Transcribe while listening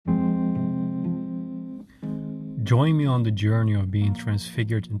Join me on the journey of being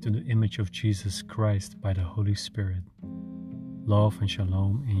transfigured into the image of Jesus Christ by the Holy Spirit. Love and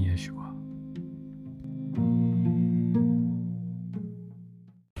shalom in Yeshua.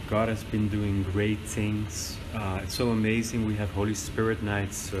 God has been doing great things. It's so amazing. We have Holy Spirit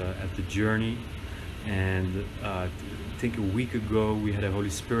nights at the journey, and I think a week ago we had a Holy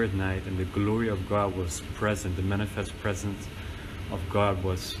Spirit night, and the glory of God was present. The manifest presence of God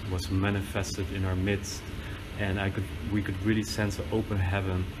was manifested in our midst, and we could really sense an open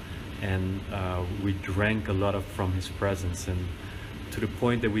heaven, and we drank a lot from His presence, and to the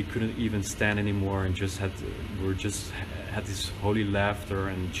point that we couldn't even stand anymore, and had this holy laughter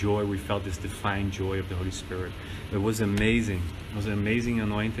and joy. We felt this divine joy of the Holy Spirit. It was amazing. It was an amazing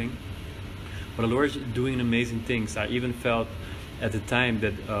anointing. But the Lord is doing amazing things. I even felt at the time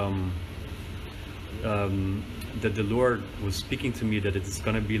that that the Lord was speaking to me that it's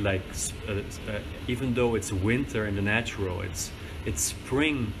going to be like, even though it's winter in the natural, it's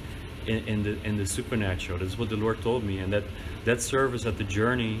spring in the supernatural. That's what the Lord told me. And that service at the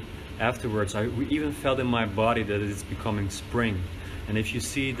journey afterwards, we even felt in my body that it's becoming spring. And if you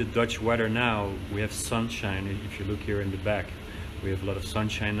see the Dutch weather now, we have sunshine. If you look here in the back, we have a lot of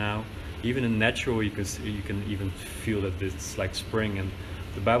sunshine now. Even in natural, you can even feel that it's like spring. And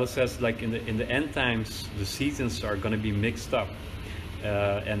the Bible says, like in the end times, the seasons are going to be mixed up.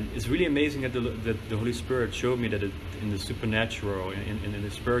 And it's really amazing that the Holy Spirit showed me that in the supernatural, in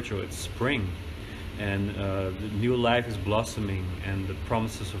the spiritual, it's spring, and the new life is blossoming, and the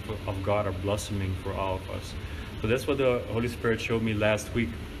promises of God are blossoming for all of us. So that's what the Holy Spirit showed me last week.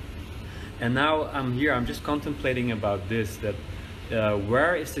 And now I'm here, I'm just contemplating about this, that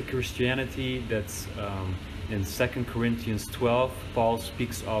where is the Christianity that's in 2 Corinthians 12, Paul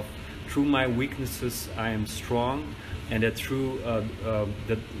speaks of, through my weaknesses I am strong, and that through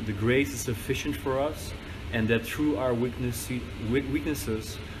that the grace is sufficient for us, and that through our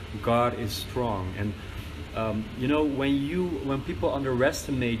weaknesses God is strong. And you know, when people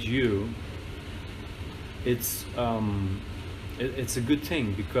underestimate you, it's a good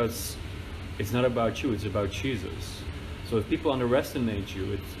thing, because it's not about you, it's about Jesus. So if people underestimate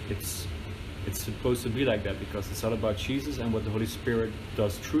you, it's supposed to be like that, because it's all about Jesus and what the Holy Spirit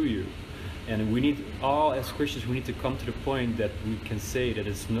does through you. And we need, all as Christians, we need to come to the point that we can say that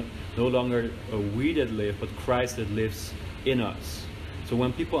it's no longer we that live, but Christ that lives in us. So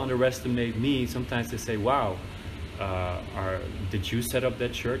when people underestimate me, sometimes they say, wow, did you set up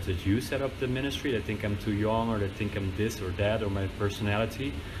that church? Did you set up the ministry? They think I'm too young, or they think I'm this or that, or my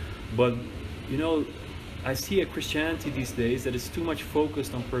personality. But you know, I see a Christianity these days that is too much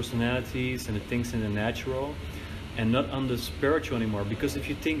focused on personalities and the things in the natural, and not on the spiritual anymore. Because if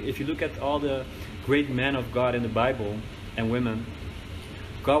you look at all the great men of God in the Bible, and women,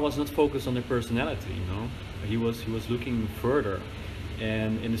 God was not focused on their personality, you know. He was looking further.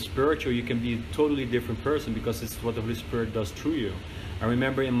 And in the spiritual, you can be a totally different person, because it's what the Holy Spirit does through you. I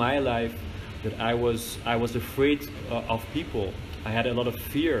remember in my life that I was afraid of people. I had a lot of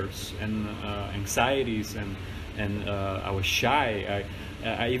fears and anxieties, and I was shy.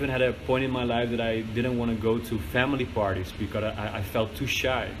 I even had a point in my life that I didn't want to go to family parties because I felt too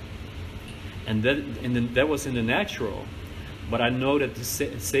shy. And that was in the natural. But I know that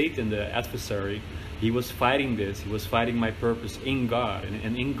Satan, the adversary, he was fighting this. He was fighting my purpose in God.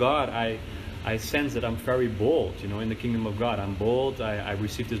 And in God, I sense that I'm very bold. You know, in the kingdom of God, I'm bold. I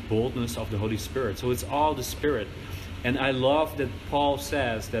received this boldness of the Holy Spirit. So it's all the Spirit. And I love that Paul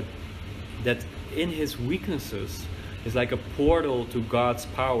says that in his weaknesses is like a portal to God's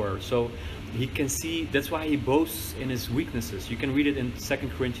power. So he can see, that's why he boasts in his weaknesses. You can read it in 2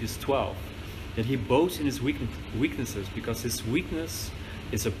 Corinthians 12, that he boasts in his weaknesses, because his weakness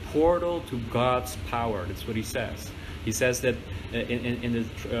is a portal to God's power. That's what he says. He says that in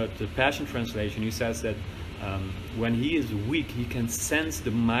the Passion Translation, he says that when he is weak, he can sense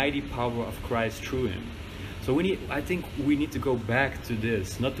the mighty power of Christ through him. So I think we need to go back to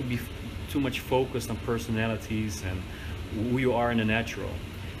this, not to be too much focused on personalities and who you are in the natural.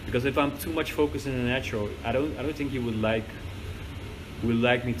 Because if I'm too much focused in the natural, I don't think you will like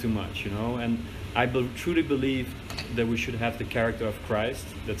me too much, you know. And I truly believe that we should have the character of Christ.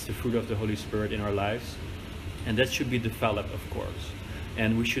 That's the fruit of the Holy Spirit in our lives, and that should be developed, of course.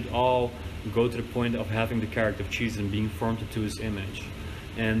 And we should all go to the point of having the character of Jesus and being formed into His image.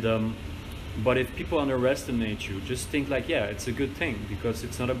 And but if people underestimate you, just think like, yeah, it's a good thing, because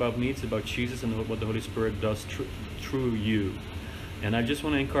it's not about me, it's about Jesus and what the Holy Spirit does through you. And I just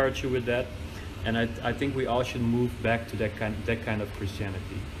want to encourage you with that. And I think we all should move back to that kind of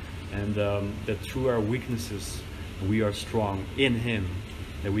Christianity, and that through our weaknesses we are strong in Him,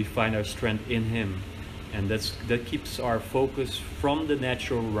 that we find our strength in Him, and that keeps our focus from the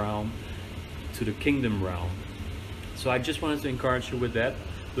natural realm to the kingdom realm. So I just wanted to encourage you with that.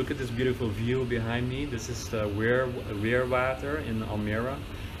 Look at this beautiful view behind me. This is the Weerwater in Almere.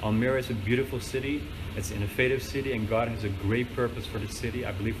 Almere is a beautiful city. It's an innovative city, and God has a great purpose for the city.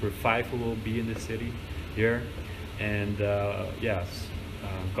 I believe revival will be in the city here. And yes,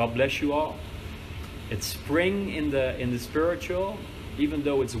 God bless you all. It's spring in the spiritual, even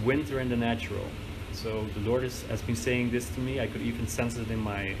though it's winter in the natural. So the Lord has been saying this to me. I could even sense it in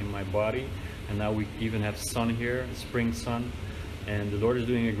my body. And now we even have sun here, spring sun. And the Lord is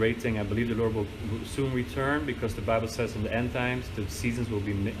doing a great thing. I believe the Lord will soon return, because the Bible says in the end times the seasons will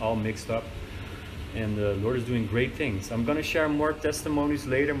be all mixed up. And the Lord is doing great things. I'm going to share more testimonies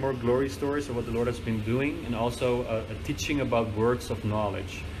later, more glory stories of what the Lord has been doing, and also a teaching about words of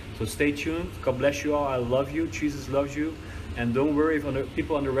knowledge. So stay tuned. God bless you all. I love you. Jesus loves you. And don't worry if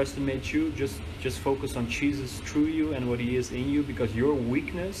people underestimate you. Just focus on Jesus through you and what He is in you, because your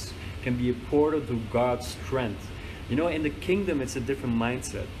weakness can be a portal to God's strength. You know, in the kingdom, it's a different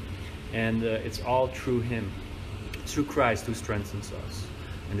mindset. And it's all through Him, through Christ who strengthens us.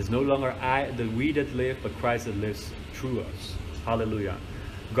 And it's no longer we that live, but Christ that lives through us. Hallelujah.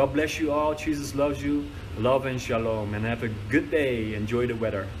 God bless you all. Jesus loves you. Love and shalom. And have a good day. Enjoy the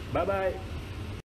weather. Bye-bye.